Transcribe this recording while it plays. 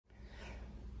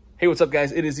Hey, what's up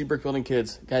guys? It is the Brick Building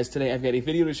Kids. Guys, today I've got a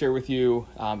video to share with you.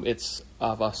 It's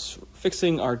of us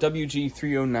fixing our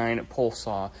WG309 pole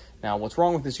saw. Now, what's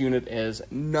wrong with this unit is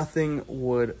nothing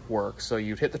would work. So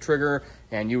you'd hit the trigger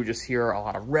and you would just hear a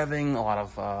lot of revving,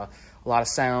 a lot of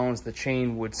sounds. The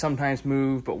chain would sometimes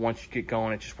move, but once you get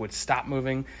going, it just would stop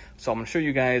moving. So I'm gonna show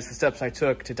you guys the steps I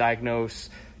took to diagnose,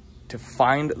 to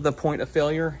find the point of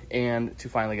failure, and to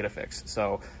finally get it fixed.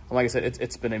 So like I said,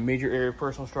 it's been a major area of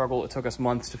personal struggle. It took us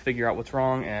months to figure out what's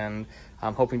wrong, and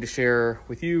I'm hoping to share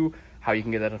with you how you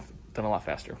can get that done a lot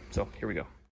faster. So here we go.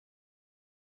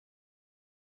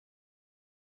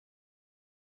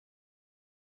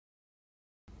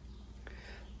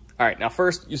 All right, now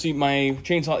first, you see my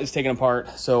chainsaw is taken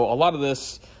apart. So a lot of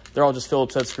this, they're all just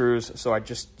Phillips head screws. So I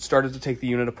just started to take the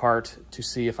unit apart to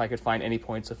see if I could find any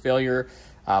points of failure.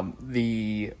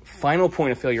 The final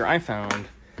point of failure I found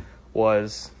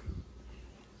was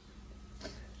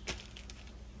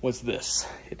this.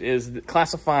 It is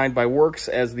classified by Worx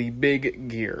as the big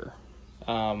gear.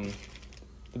 The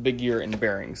big gear and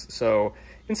bearings. So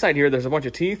inside here, there's a bunch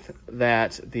of teeth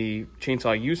that the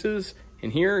chainsaw uses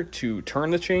in here to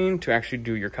turn the chain to actually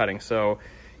do your cutting. So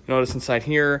you notice inside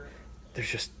here, there's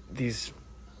just, these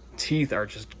teeth are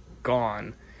just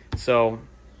gone. So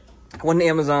I went to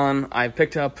Amazon, I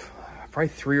picked up probably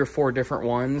 3 or 4 different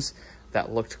ones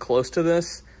that looked close to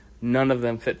this. None of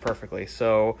them fit perfectly.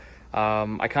 So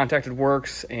I contacted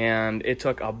Worx, and it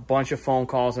took a bunch of phone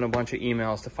calls and a bunch of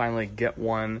emails to finally get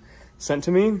one sent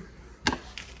to me,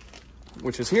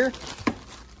 which is here.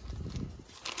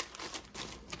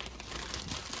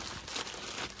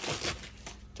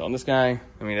 So on this guy,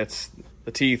 I mean,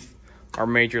 the teeth are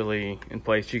majorly in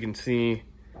place. You can see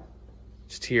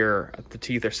just here, the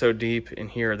teeth are so deep. In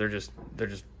here, they're just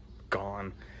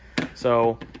gone.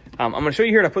 So I'm gonna show you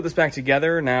here how to put this back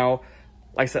together. Now,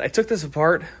 like I said, I took this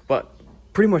apart, but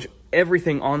pretty much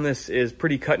everything on this is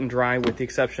pretty cut and dry with the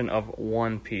exception of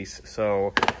one piece.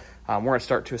 So we're gonna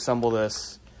start to assemble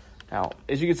this. Now,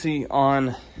 as you can see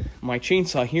on my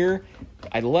chainsaw here,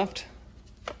 I left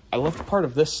part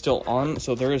of this still on.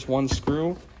 So there is one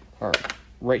screw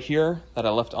right here that I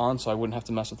left on, so I wouldn't have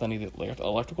to mess with any of the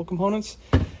electrical components.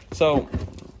 So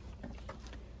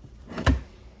I'll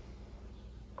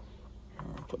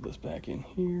put this back in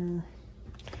here.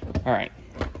 All right,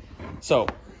 so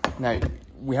now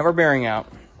we have our bearing out.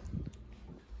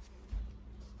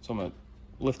 So I'm gonna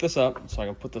lift this up so I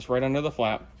can put this right under the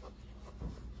flap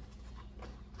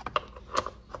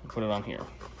and put it on here.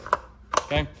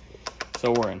 Okay,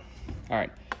 so we're in. All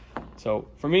right, so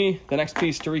for me, the next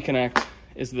piece to reconnect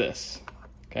is this.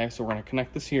 Okay, so we're gonna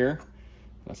connect this here.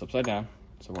 That's upside down.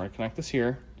 So we're gonna connect this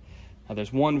here. Now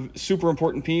there's one super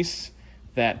important piece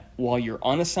that while you're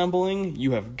unassembling,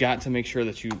 you have got to make sure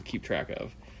that you keep track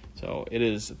of. So it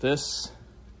is this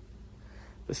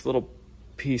little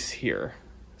piece here.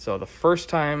 So the first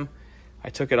time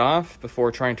I took it off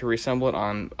before trying to reassemble it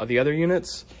on the other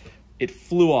units, it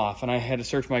flew off and I had to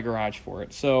search my garage for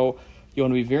it. So you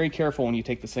want to be very careful when you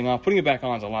take this thing off. Putting it back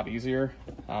on is a lot easier.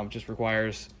 Just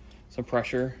requires some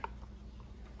pressure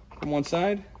from one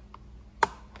side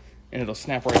and it'll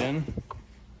snap right in.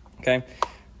 Okay,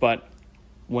 but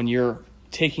when you're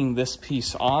taking this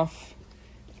piece off,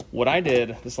 what I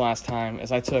did this last time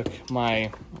is I took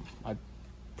my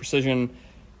precision,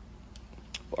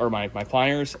 or my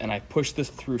pliers, and I pushed this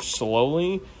through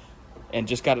slowly and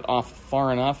just got it off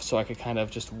far enough so I could kind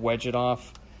of just wedge it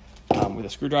off with a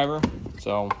screwdriver.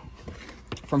 So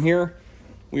from here,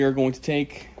 we are going to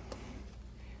take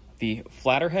the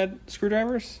flatter head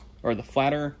screwdrivers, or the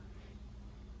flatter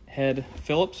head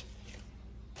Phillips.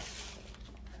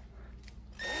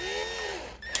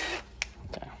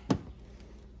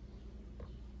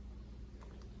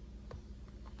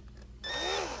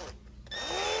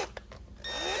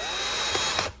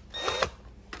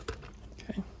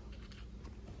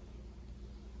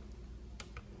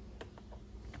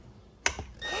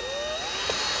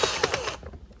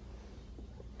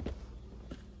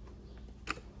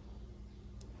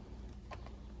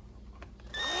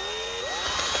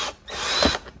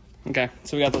 Okay,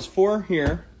 so we got those 4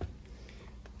 here,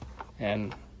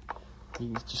 and you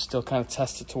can just still kind of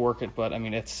test it to work it, but I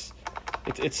mean, it's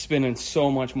spinning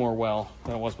so much more well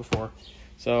than it was before.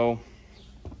 So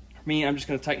for me, I'm just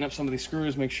gonna tighten up some of these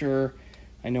screws, make sure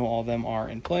I know all of them are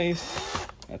in place.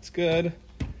 That's good.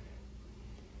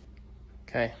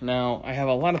 Okay, now I have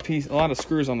a lot of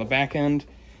screws on the back end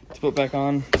to put back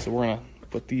on, so we're gonna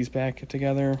put these back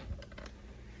together.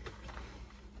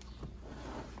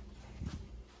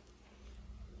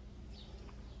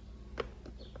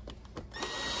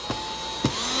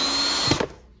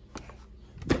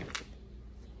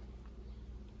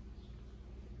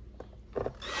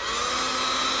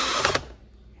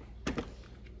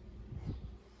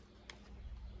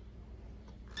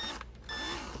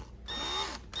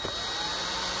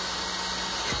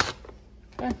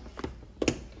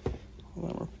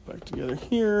 together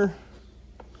here.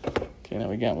 Okay, now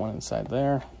we got one inside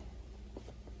there.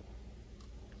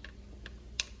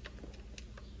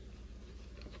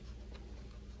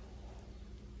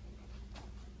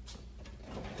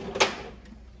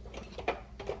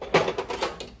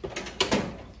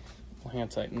 We'll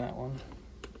hand tighten that one.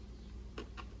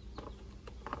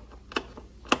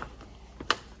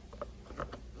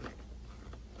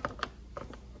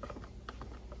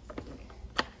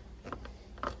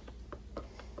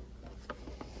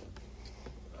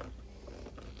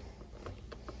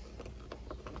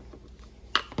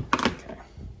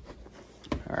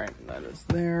 All right, that is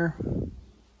there.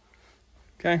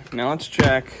 Okay, now let's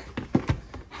check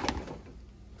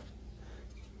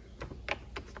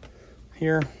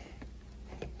here.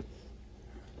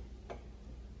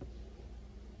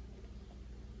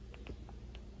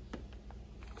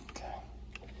 Okay,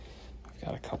 I've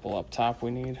got a couple up top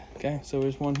we need. Okay, so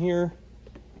there's one here.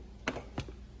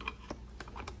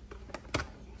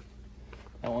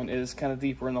 That one is kind of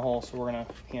deeper in the hole, so we're gonna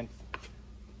hand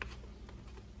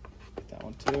that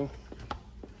one too.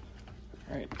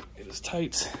 All right, it is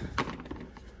tight.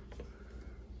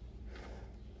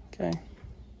 Okay.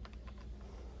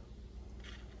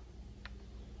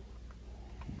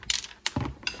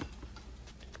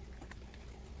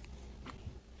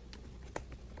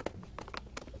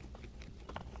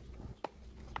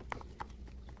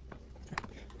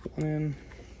 One in.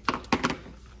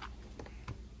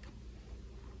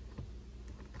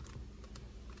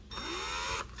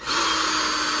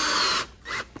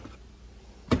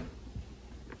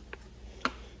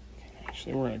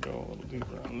 Actually, we're gonna go a little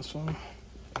deeper on this one.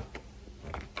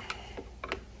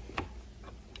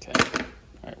 Okay, all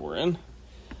right, we're in.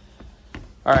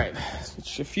 All right,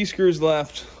 so a few screws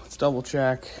left. Let's double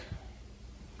check.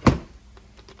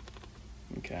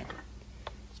 Okay,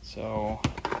 so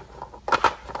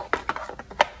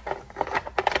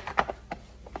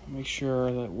make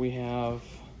sure that we have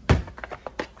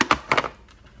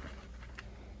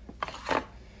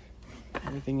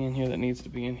everything in here that needs to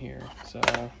be in here. So,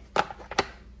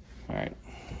 all right.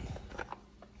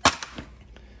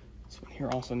 This one here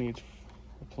also needs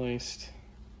replaced.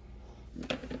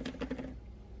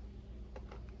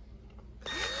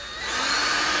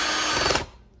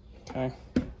 Okay.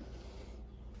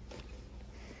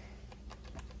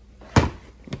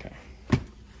 Okay.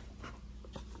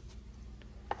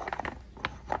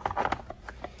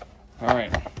 All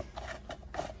right.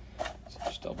 So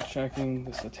just double checking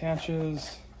this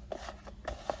attaches.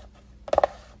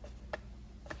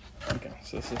 Okay,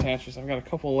 so this attaches. I've got a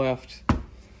couple left.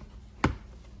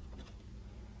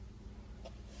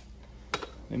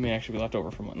 They may actually be left over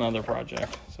from another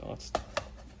project. So let's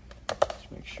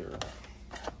make sure.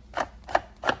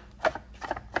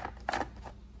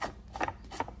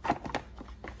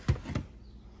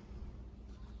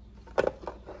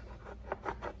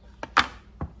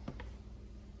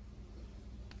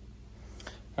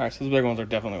 All right, so the big ones are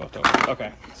definitely left over.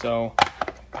 Okay, so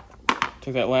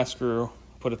took that last screw,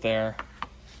 put it there.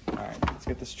 All right, let's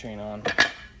get this chain on.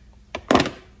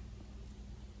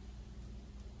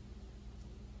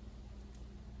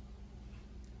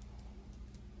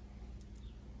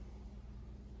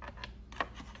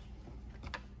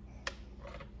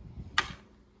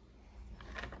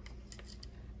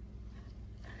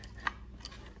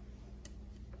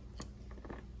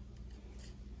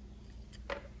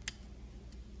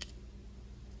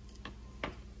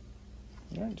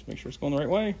 All right, just make sure it's going the right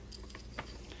way.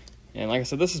 And like I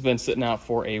said, this has been sitting out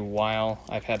for a while.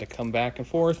 I've had to come back and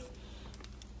forth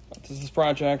to this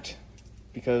project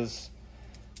because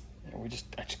I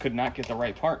just could not get the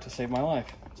right part to save my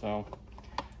life. So, all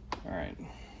right.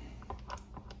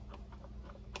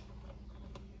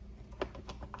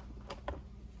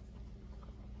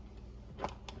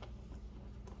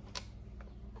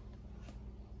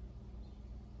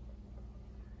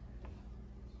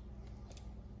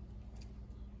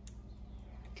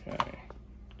 Okay,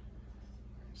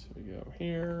 so we go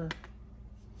here.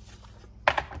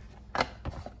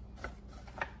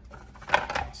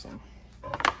 Awesome.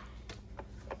 All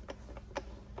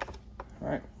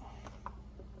right,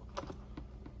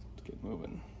 let's get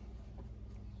moving.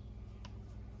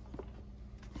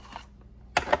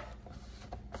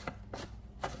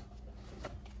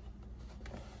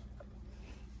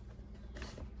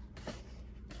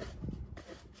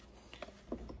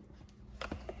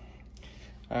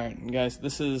 All right, guys,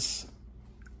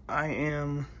 I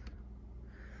am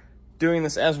doing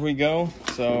this as we go.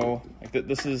 So like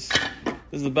this is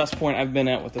the best point I've been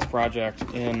at with this project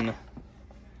in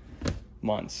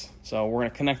months. So we're gonna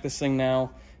connect this thing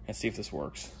now and see if this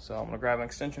works. So I'm gonna grab an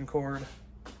extension cord.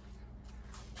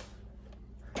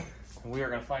 and we are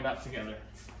going to find out together.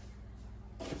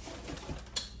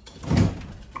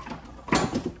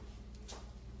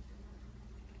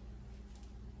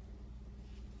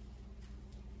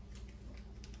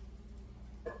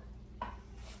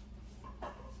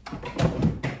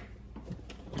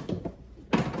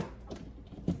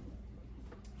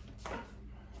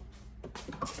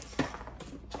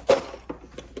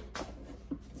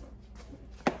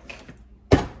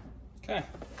 Okay.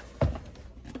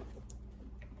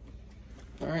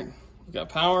 All right, we got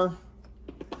power.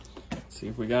 Let's see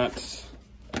if we got.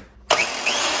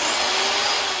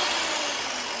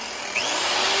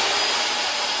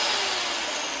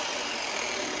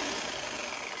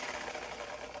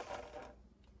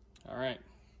 All right.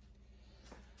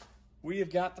 We have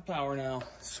got the power now.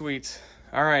 Sweet.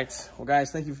 All right. Well,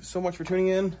 guys, thank you so much for tuning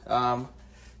in.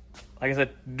 Like I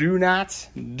said, do not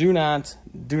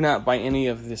buy any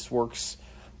of this Worx.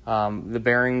 The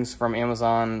bearings from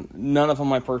Amazon, none of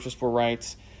them I purchased were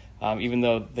right, even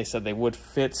though they said they would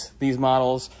fit these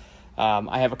models.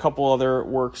 I have a couple other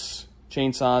Worx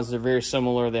chainsaws. They're very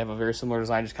similar. They have a very similar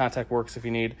design. Just contact Worx if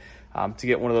you need to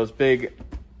get one of those big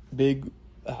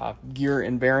gear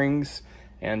and bearings.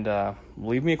 And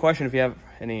leave me a question if you have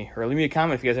any, or leave me a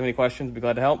comment if you guys have any questions. I'd be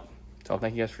glad to help. So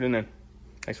thank you guys for tuning in.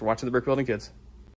 Thanks for watching The Brick Building Kids.